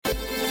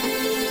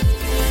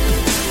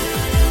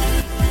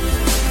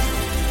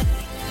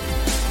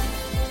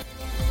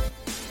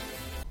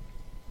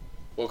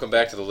welcome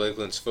back to the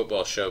Lakelands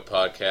Football Show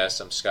podcast.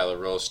 I'm Skylar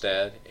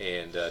Rolstad,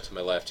 and to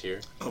my left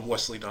here, I'm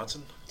Wesley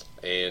Dodson.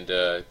 And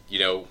it's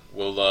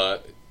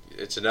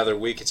another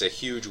week. It's a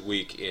huge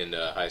week in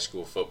high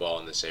school football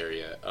in this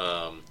area.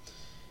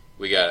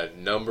 We got a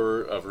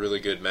number of really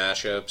good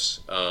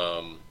matchups.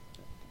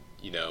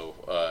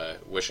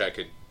 Wish I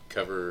could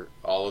cover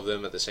all of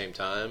them at the same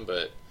time,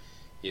 but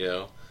we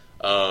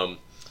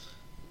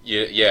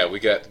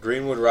got the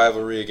Greenwood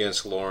rivalry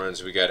against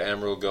Lawrence. We got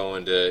Emerald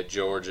going to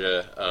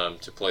Georgia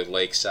to play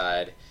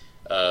Lakeside.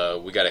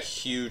 We got a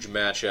huge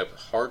matchup.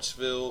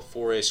 Hartsville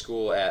 4A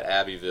school at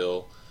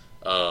Abbeville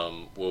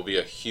will be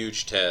a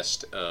huge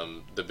test.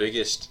 The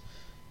biggest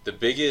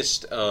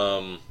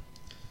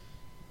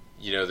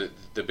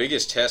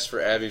test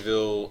for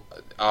Abbeville,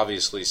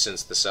 obviously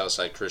since the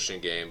Southside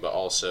Christian game, but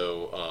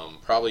also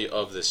probably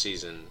of the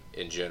season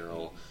in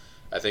general.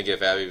 I think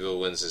if Abbeville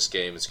wins this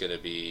game, it's going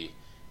to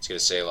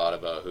say a lot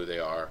about who they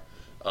are.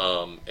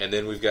 And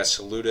then we've got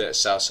Saluda at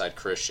Southside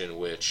Christian,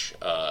 which,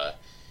 I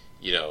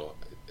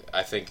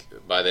think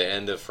by the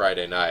end of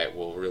Friday night,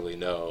 we'll really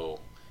know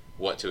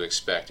what to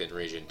expect in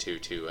Region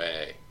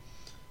 2-2A,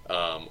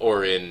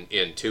 or in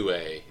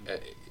 2A,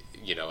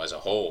 as a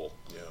whole.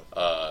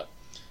 Yeah.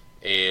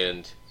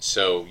 And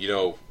so,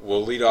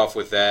 we'll lead off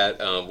with that.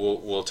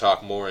 We'll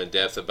talk more in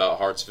depth about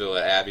Hartsville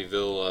at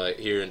Abbeville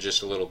here in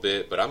just a little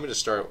bit, but I'm going to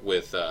start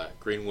with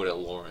Greenwood at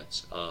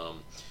Lawrence.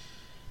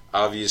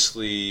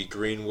 Obviously,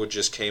 Greenwood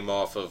just came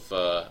off of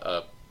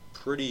a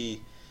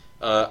pretty,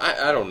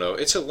 I don't know,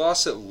 it's a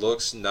loss that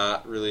looks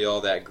not really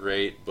all that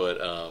great,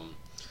 but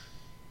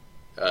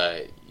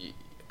I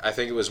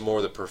think it was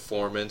more the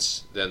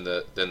performance than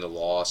the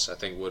loss. I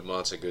think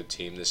Woodmont's a good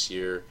team this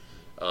year,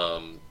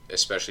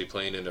 especially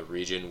playing in a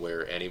region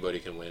where anybody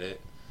can win it.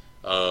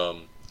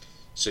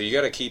 So you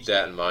got to keep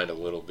that in mind a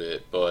little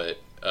bit, but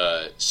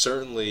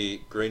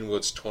certainly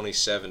Greenwood's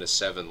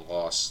 27-7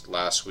 loss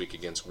last week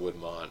against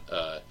Woodmont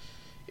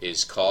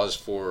is cause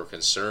for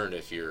concern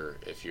if you're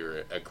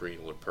a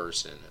Greenwood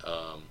person.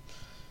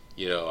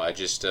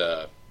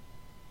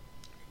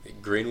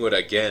 Greenwood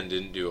again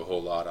didn't do a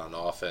whole lot on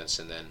offense,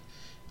 and then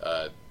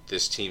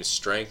this team's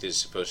strength is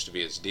supposed to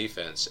be its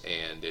defense,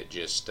 and it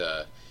just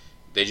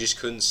they just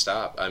couldn't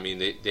stop. I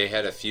mean, they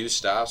had a few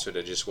stops, but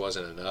it just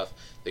wasn't enough.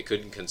 They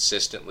couldn't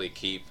consistently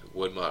keep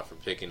Woodmont from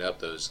picking up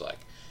those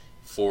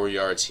 4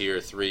 yards here,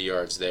 3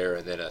 yards there,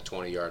 and then a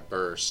 20-yard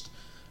burst.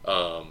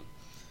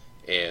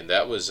 And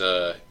that was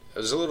it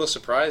was a little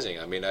surprising.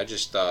 I mean, I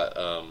just thought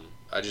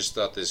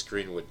this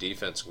Greenwood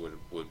defense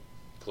would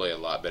play a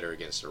lot better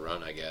against the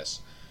run, I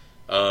guess.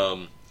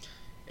 And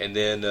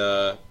then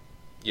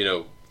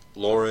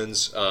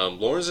Lawrence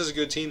is a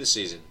good team this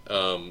season.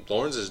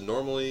 Lawrence is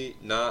normally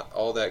not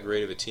all that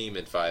great of a team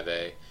in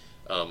 5A.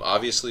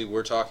 Obviously,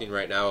 we're talking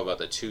right now about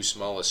the two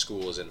smallest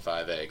schools in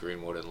 5A,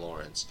 Greenwood and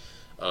Lawrence.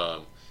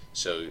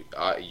 So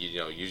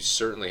you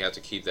certainly have to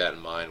keep that in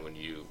mind when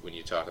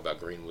you talk about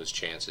Greenwood's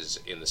chances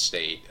in the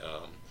state,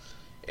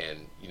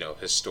 and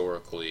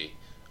historically,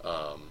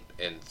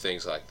 and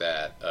things like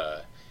that.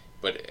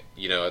 But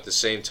at the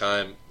same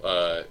time,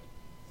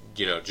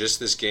 just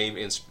this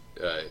game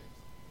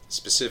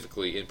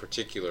specifically in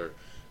particular,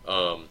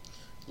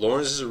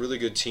 Lawrence is a really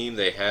good team.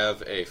 They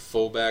have a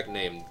fullback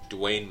named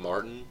Dwayne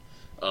Martin,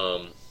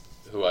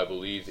 who I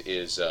believe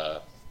is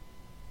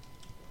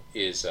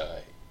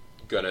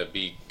going to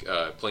be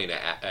playing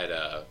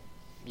at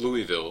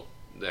Louisville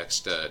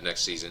next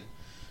season,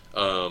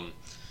 and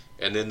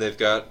then they've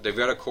got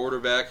a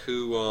quarterback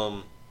who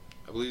I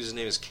believe his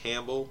name is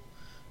Campbell.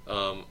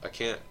 I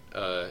can't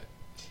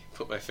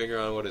put my finger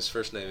on what his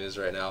first name is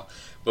right now,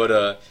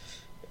 but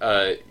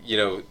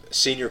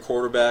senior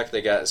quarterback.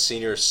 They got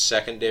senior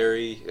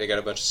secondary. They got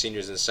a bunch of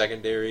seniors in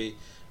secondary.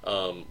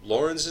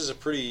 Lawrence is a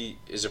pretty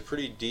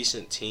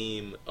decent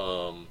team.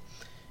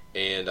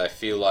 And I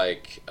feel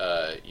like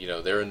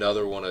they're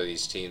another one of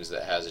these teams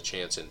that has a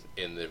chance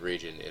in the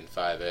region in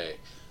 5A.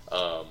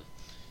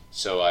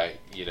 So I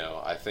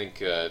think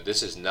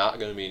this is not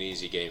going to be an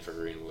easy game for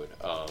Greenwood.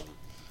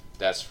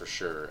 That's for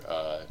sure.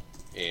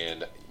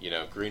 And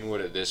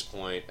Greenwood at this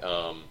point,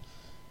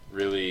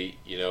 really,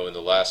 in the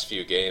last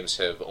few games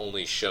have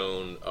only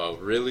shown a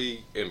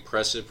really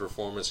impressive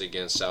performance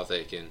against South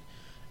Aiken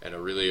and a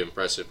really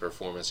impressive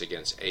performance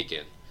against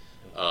Aiken.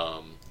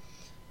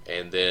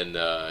 And then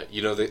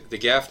the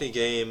Gaffney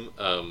game,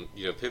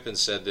 Pippin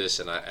said this,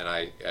 and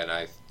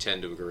I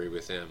tend to agree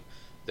with him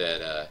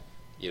that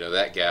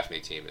that Gaffney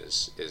team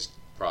is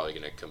probably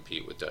going to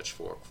compete with Dutch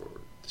Fork for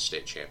the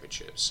state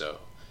championship. So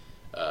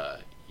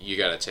you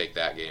got to take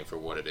that game for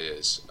what it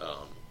is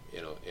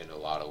in a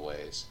lot of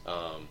ways.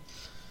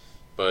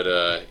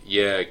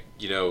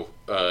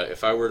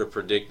 If I were to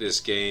predict this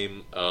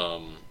game,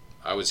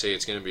 I would say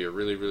it's going to be a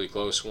really, really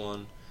close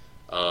one.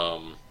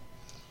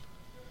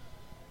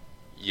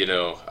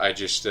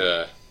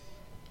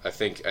 I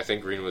think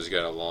Greenwood's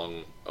got a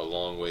long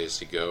ways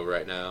to go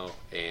right now,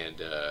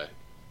 and I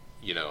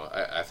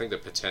think the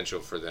potential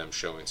for them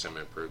showing some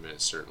improvement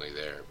is certainly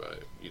there,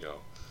 but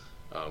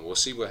we'll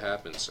see what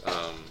happens.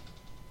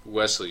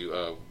 Wesley,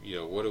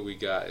 what do we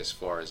got as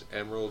far as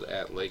Emerald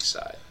at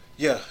Lakeside?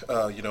 Yeah,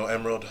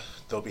 Emerald,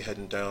 they'll be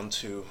heading down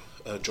to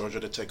Georgia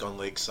to take on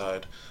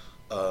Lakeside.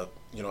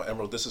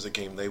 Emerald, this is a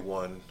game they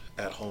won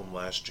at home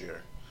last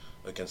year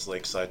against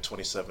Lakeside,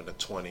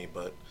 27-20.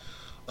 But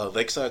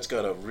Lakeside's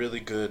got a really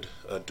good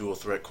dual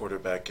threat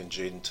quarterback in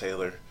Jaden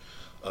Taylor,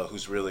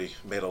 who's really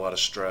made a lot of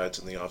strides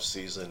in the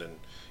offseason, and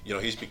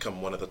he's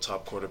become one of the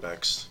top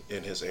quarterbacks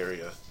in his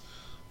area.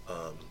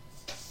 Um,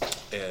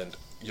 and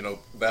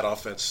that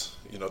offense,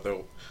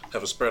 they'll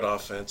have a spread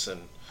offense,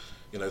 and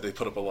they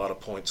put up a lot of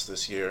points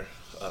this year.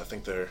 I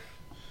think they're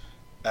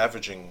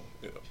averaging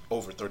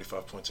over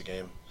 35 points a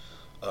game.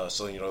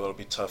 So it'll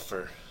be tough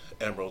for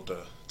Emerald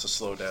to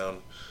slow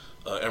down.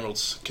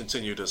 Emerald's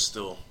continue to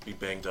still be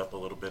banged up a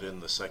little bit in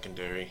the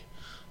secondary.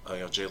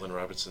 Jalen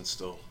Robertson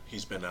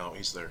he's been out.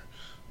 He's their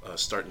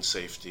starting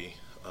safety.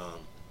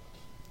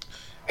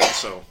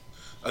 So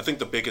I think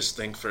the biggest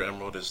thing for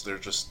Emerald is they're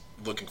just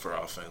looking for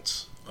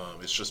offense.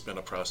 It's just been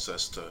a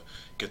process to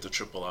get the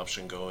triple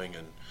option going,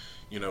 and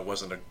it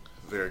wasn't a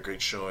very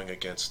great showing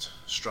against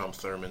Strom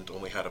Thurmond.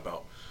 Only had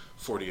about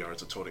 40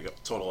 yards of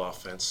total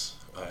offense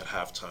at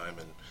halftime,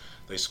 and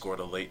they scored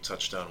a late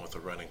touchdown with a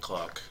running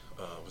clock.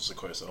 It was, of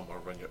course, a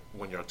more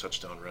 1 yard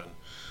touchdown run.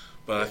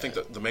 But yeah. I think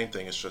that the main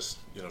thing is just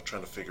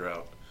trying to figure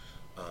out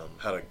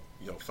how to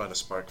find a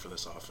spark for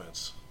this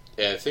offense.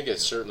 Yeah, I think it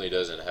certainly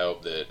doesn't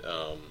help that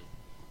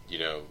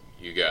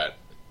you got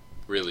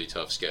really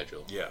tough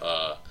schedule.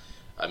 Yeah.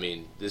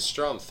 This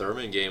Strom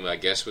Thurmond game, I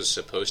guess, was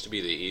supposed to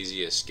be the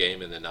easiest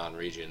game in the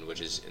non-region,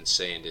 which is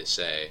insane to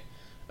say.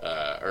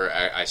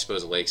 I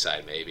suppose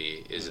Lakeside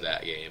maybe is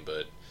that game,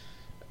 but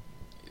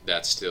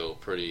that's still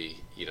pretty.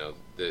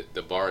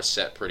 The bar is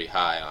set pretty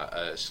high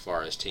as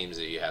far as teams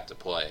that you have to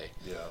play.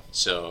 Yeah.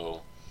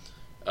 So,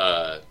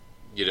 I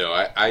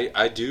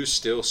do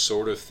still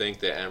sort of think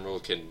that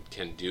Emerald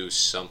can do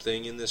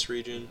something in this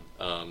region.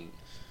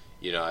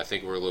 I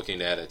think we're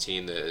looking at a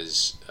team that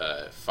is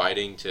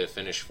fighting to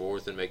finish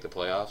fourth and make the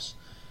playoffs.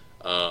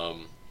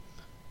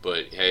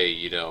 But hey,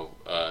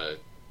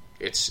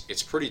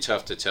 it's pretty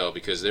tough to tell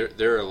because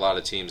there are a lot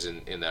of teams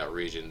in that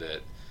region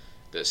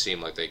that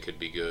seem like they could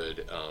be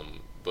good,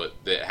 but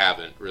that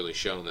haven't really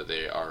shown that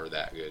they are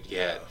that good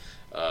yet.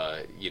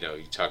 Yeah.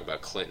 You talk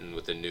about Clinton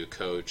with the new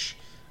coach,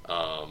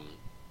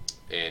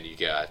 and you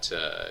got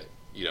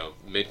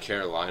Mid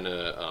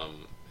Carolina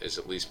is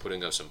at least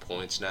putting up some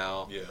points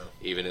now,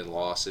 even in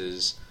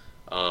losses.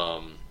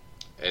 And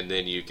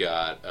then you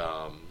got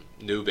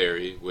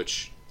Newberry,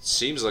 which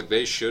seems like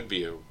they should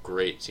be a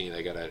great team.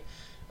 They got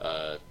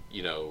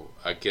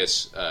I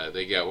guess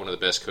they got one of the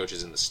best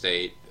coaches in the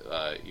state,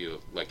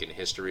 like in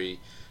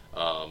history.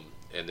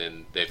 And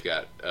then they've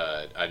got,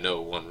 I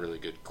know, one really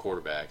good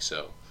quarterback.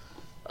 So,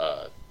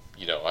 I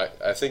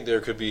think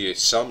there could be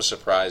some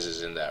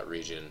surprises in that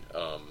region.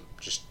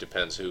 Just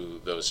depends who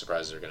those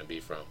surprises are going to be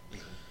from.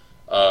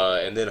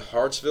 And then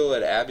Hartsville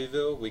at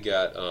Abbeville, we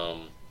got,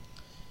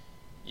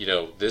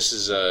 this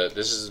is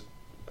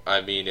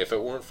if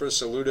it weren't for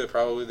Saluda,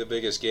 probably the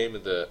biggest game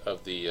of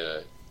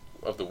the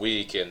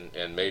week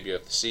and maybe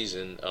of the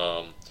season.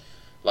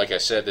 Like I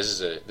said,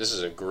 this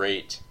is a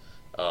great,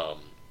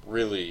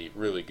 really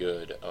really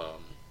good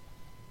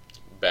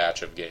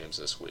batch of games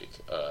this week.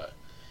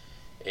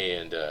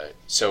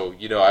 So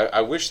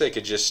I wish they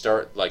could just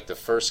start like the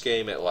first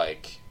game at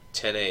like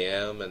 10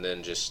 a.m. and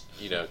then just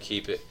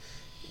keep it.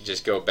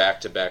 Just go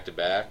back to back to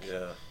back.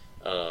 Yeah.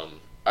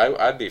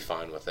 I'd be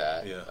fine with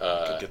that. Yeah.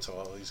 Could get to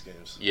all these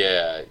games.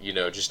 Yeah.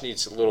 Just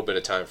needs a little bit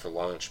of time for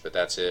lunch, but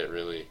that's it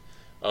really.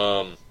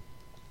 And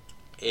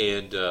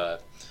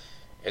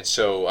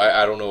so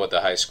I don't know what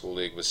the high school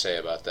league would say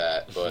about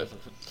that, but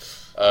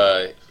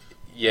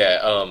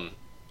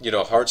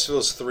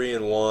Hartsville's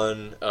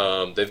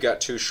 3-1. They've got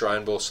 2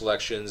 Shrine Bowl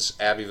selections.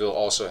 Abbeville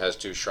also has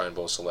 2 Shrine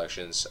Bowl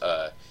selections.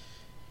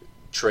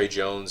 Trey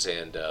Jones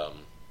and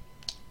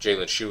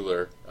Jalen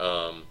Schuler,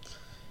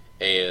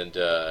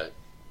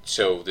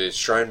 so the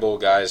Shrine Bowl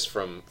guys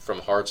from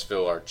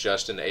Hartsville are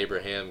Justin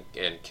Abraham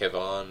and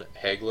Kevon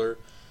Hagler.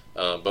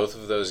 Both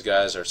of those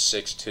guys are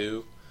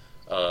 6'2",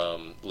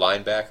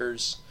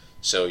 linebackers,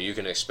 so you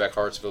can expect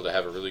Hartsville to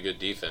have a really good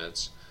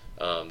defense.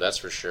 That's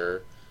for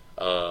sure.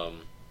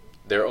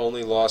 Their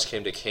only loss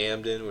came to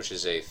Camden, which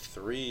is a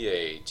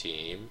 3A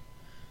team.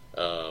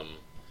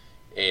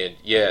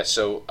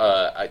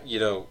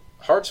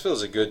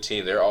 Hartsville's a good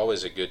team. They're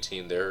always a good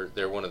team.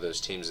 They're one of those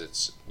teams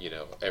that's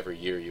every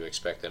year you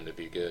expect them to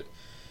be good.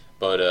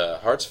 But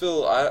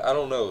Hartsville, I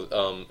don't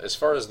know. As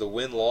far as the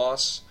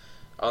win-loss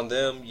on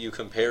them, you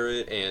compare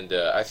it, and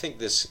I think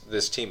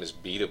this team is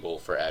beatable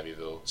for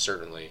Abbeville.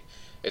 Certainly,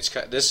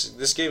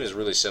 this game is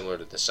really similar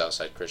to the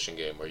Southside Christian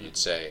game, where you'd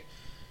say,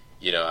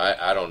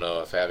 I don't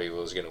know if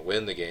Abbeville is going to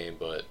win the game,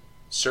 but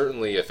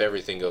certainly if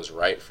everything goes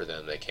right for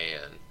them, they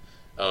can.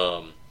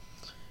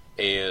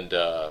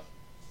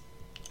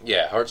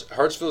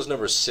 Hartsville's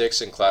number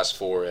 6 in Class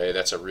 4A.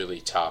 That's a really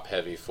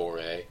top-heavy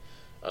 4A.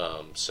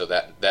 So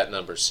that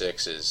number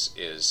 6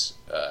 is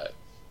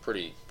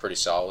pretty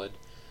solid.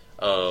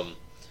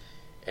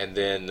 And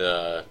then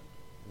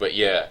but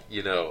yeah,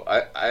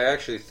 I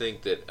actually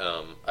think that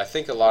I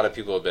think a lot of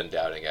people have been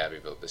doubting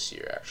Abbeville this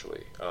year.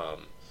 Actually,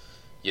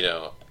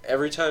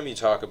 every time you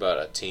talk about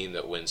a team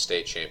that wins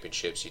state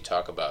championships, you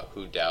talk about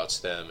who doubts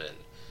them and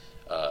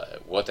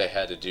what they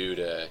had to do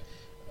to,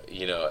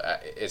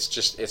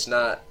 it's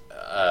not.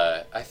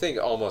 I think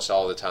almost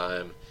all the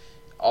time,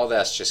 all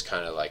that's just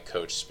kind of like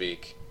coach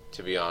speak,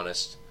 to be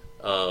honest.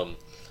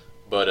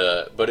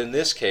 But in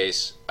this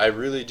case, I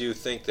really do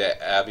think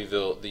that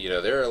Abbeville,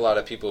 there are a lot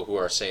of people who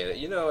are saying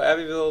that,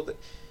 Abbeville,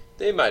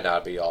 they might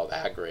not be all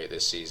that great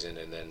this season,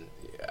 and then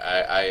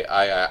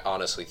I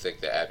honestly think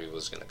that Abbeville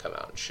is going to come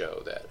out and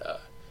show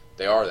that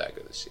they are that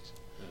good this season,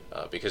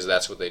 because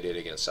that's what they did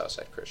against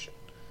Southside Christian.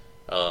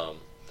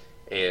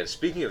 And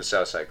speaking of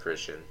Southside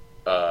Christian,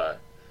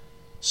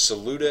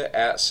 Saluda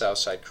at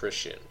Southside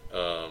Christian.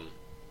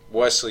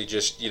 Wesley,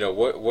 just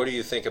what do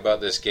you think about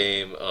this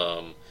game?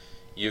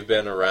 You've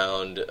been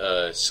around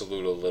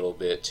Saluda a little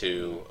bit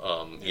too.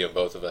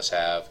 Both of us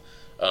have.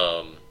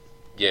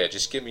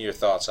 Just give me your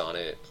thoughts on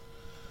it.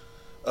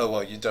 Oh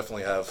well, you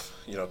definitely have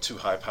two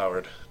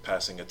high-powered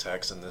passing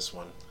attacks in this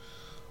one,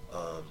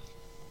 and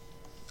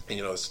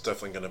it's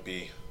definitely going to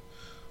be,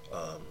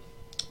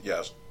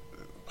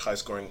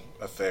 high-scoring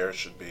affair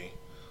should be.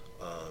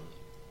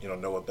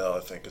 Noah Bell, I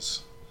think,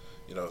 is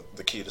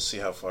the key to see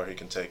how far he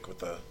can take with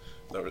the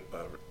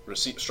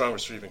strong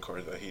receiving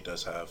core that he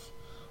does have.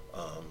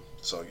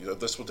 So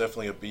this will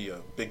definitely be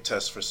a big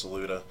test for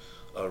Saluda,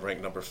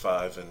 ranked number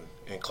 5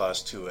 in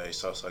Class 2A,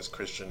 Southside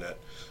Christian at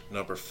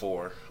number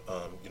 4.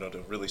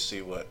 To really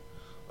see what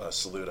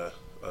Saluda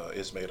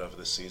is made of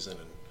this season,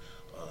 and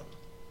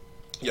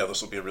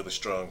this will be a really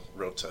strong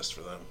road test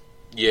for them.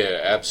 Yeah,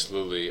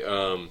 absolutely.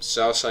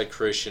 Southside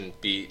Christian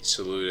beat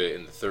Saluda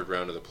in the third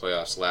round of the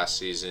playoffs last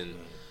season.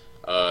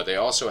 They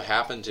also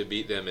happened to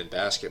beat them in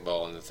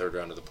basketball in the third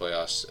round of the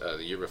playoffs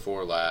the year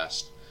before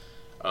last.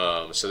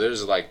 So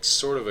there's like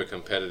sort of a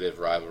competitive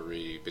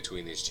rivalry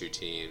between these two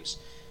teams.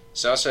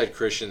 Southside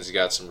Christian's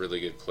got some really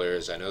good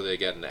players. I know they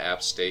got an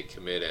App State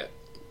commit at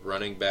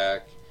running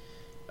back.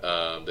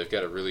 They've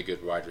got a really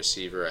good wide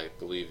receiver, I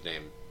believe,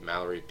 named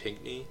Mallory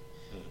Pinkney.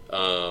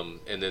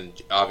 And then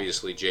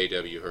obviously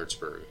J.W.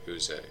 Hertzberg,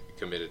 who's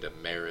committed to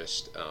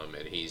Marist,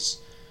 and he's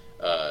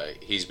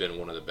been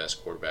one of the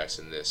best quarterbacks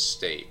in this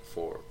state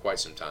for quite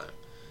some time.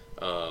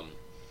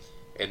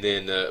 And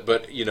then,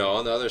 but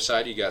on the other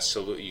side, you got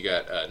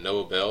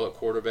Noah Bell at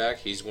quarterback.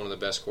 He's one of the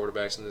best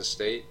quarterbacks in this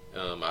state.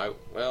 I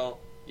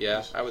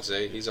would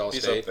say he's all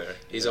state. Up there.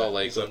 He's all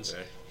Lakelands.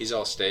 He's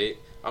all state.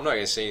 I'm not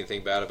going to say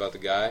anything bad about the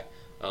guy.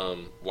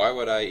 Why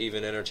would I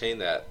even entertain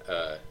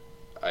that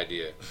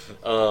idea?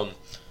 But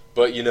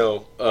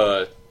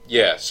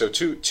so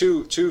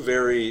two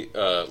very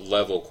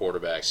level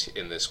quarterbacks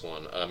in this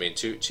one. I mean,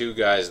 two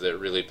guys that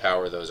really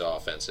power those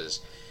offenses,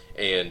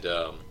 and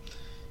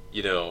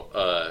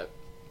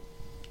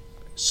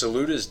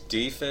Saluda's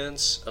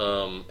defense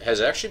has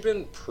actually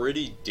been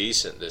pretty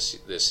decent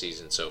this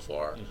season so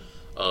far.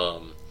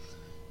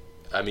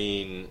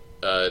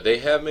 They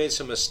have made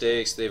some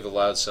mistakes. They've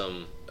allowed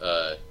some.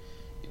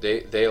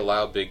 They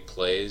allow big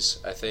plays,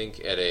 I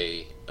think, at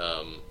a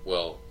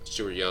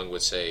Stuart Young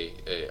would say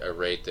a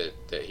rate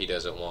that he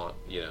doesn't want,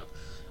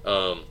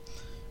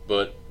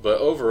 But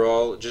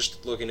overall,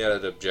 just looking at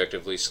it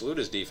objectively,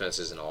 Saluda's defense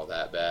isn't all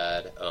that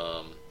bad.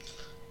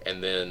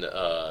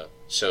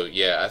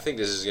 I think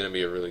this is going to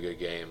be a really good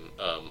game.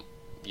 I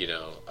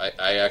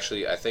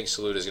think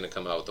Saluda's going to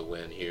come out with a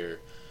win here.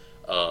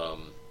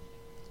 And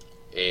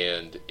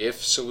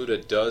if Saluda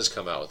does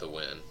come out with a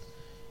win,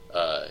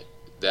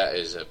 that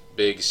is a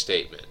big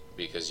statement,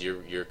 because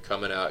you're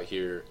coming out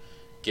here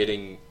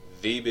getting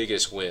the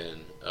biggest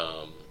win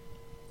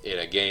in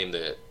a game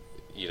that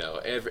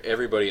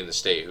everybody in the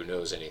state who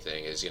knows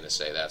anything is going to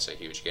say that's a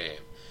huge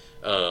game,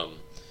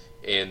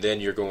 and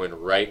then you're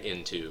going right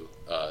into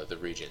the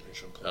region,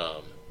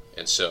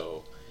 and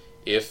so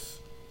if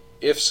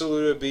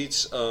Saluda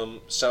beats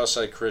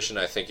Southside Christian,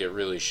 I think it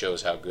really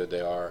shows how good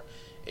they are,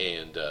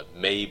 and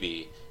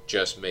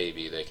just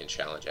maybe they can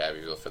challenge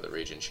Abbeville for the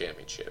region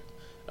championship,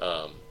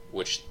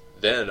 which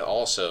then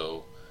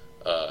also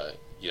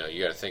you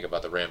got to think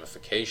about the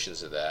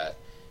ramifications of that.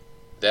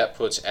 That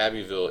puts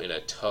Abbeville in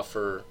a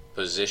tougher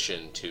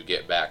position to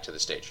get back to the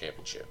state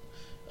championship,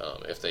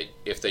 if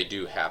they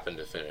do happen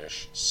to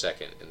finish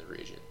second in the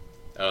region.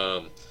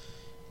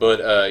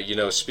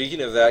 But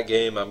speaking of that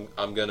game,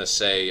 I'm gonna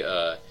say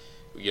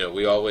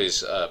we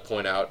always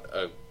point out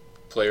a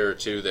player or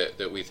two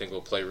that we think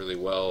will play really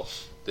well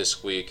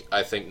this week.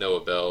 I think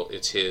Noah Bell.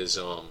 It's his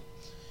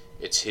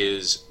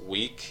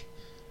week.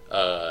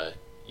 I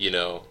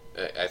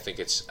think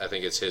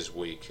it's his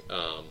week.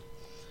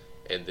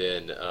 And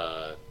then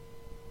I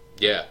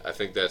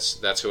think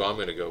that's who I'm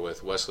going to go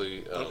with.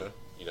 Wesley, okay.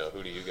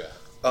 Who do you got?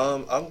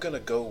 I'm going to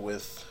go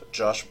with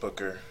Josh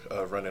Booker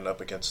running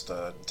up against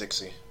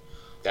Dixie.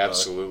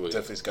 Absolutely.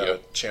 Definitely's got a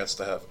chance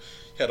to have.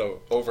 He had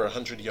over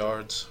 100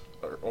 yards,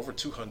 or over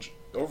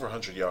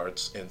 100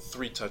 yards and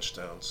 3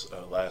 touchdowns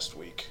last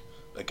week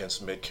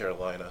against Mid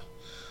Carolina.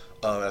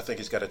 I think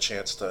he's got a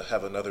chance to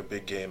have another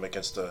big game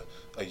against a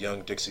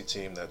young Dixie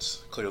team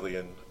that's clearly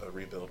in a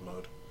rebuild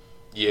mode.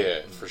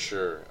 Yeah, for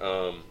sure.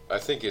 I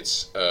think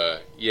it's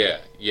yeah.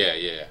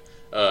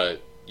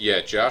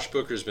 Josh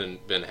Booker's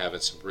been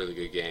having some really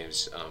good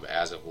games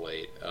as of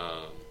late,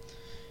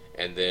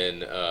 and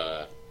then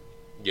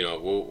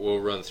we'll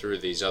run through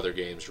these other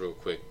games real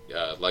quick.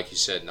 Like you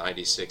said,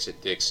 96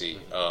 at Dixie.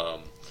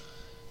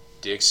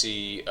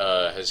 Dixie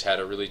has had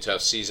a really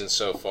tough season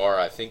so far.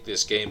 I think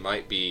this game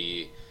might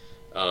be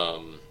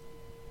not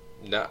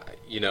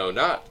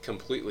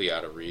completely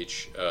out of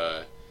reach,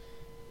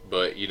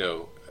 but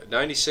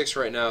 96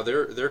 right now,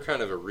 they're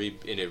kind of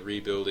in a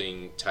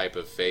rebuilding type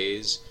of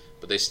phase,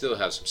 but they still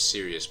have some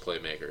serious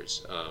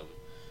playmakers.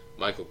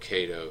 Michael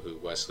Cato, who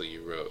Wesley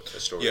you wrote a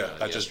story on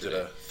I just yesterday.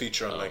 did a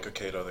feature on Michael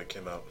Cato that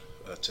came out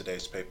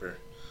today's paper.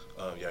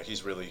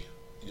 He's really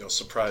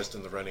surprised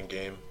in the running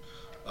game.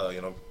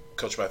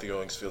 Coach Matthew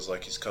Owings feels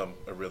like he's come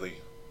a really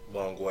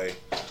long way.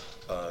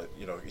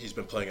 He's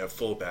been playing at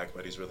fullback,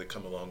 but he's really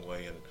come a long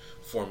way in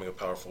forming a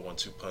powerful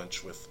 1-2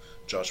 punch with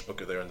Josh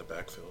Booker there in the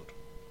backfield.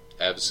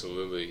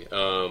 Absolutely.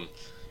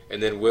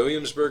 And then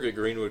Williamsburg at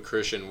Greenwood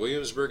Christian.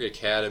 Williamsburg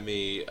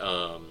Academy,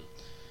 I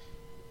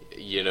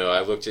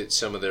looked at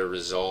some of their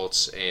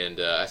results, and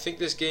I think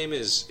this game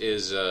is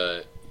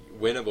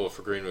winnable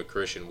for Greenwood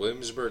Christian.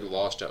 Williamsburg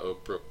lost to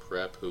Oak Brook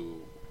Prep, who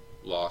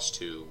lost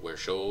to Ware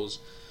Shoals.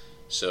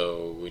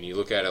 So when you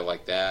look at it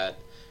like that,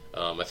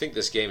 I think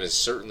this game is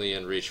certainly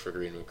in reach for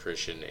Greenwood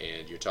Christian,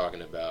 and you're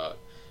talking about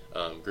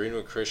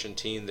Greenwood Christian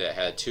team that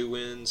had 2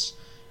 wins,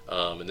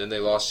 and then they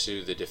lost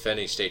to the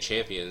defending state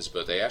champions,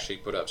 but they actually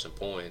put up some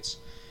points,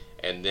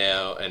 and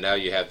now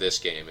you have this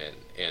game,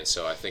 and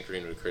so I think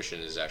Greenwood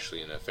Christian is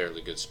actually in a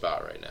fairly good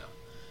spot right now.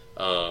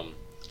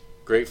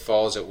 Great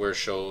Falls at Ware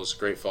Shoals.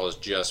 Great Falls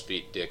just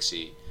beat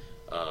Dixie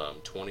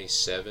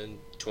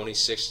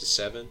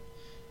 26-7.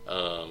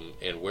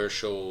 And Ware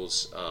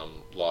Shoals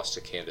lost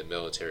to Camden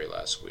Military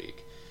last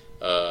week.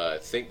 I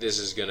think this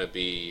is going to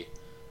be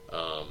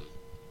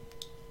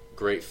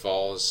Great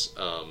Falls.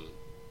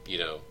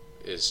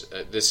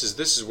 This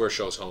is Ware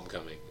Shoals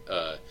homecoming.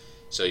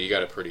 So you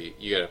got a pretty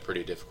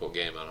difficult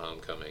game on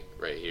homecoming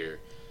right here.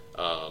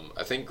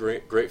 I think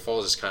Great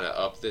Falls is kind of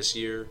up this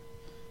year.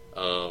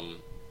 I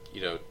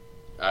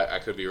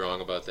could be wrong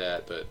about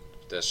that, but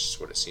that's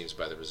just what it seems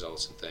by the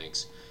results and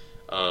things.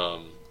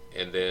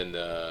 And then.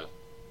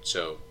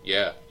 So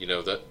yeah,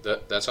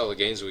 that's all the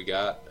games we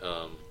got.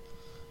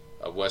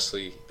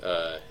 Wesley,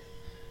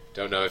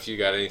 don't know if you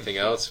got anything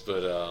else,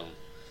 but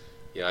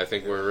I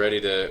think we're ready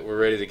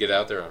to get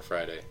out there on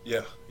Friday.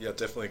 Yeah,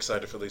 definitely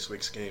excited for this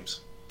week's games.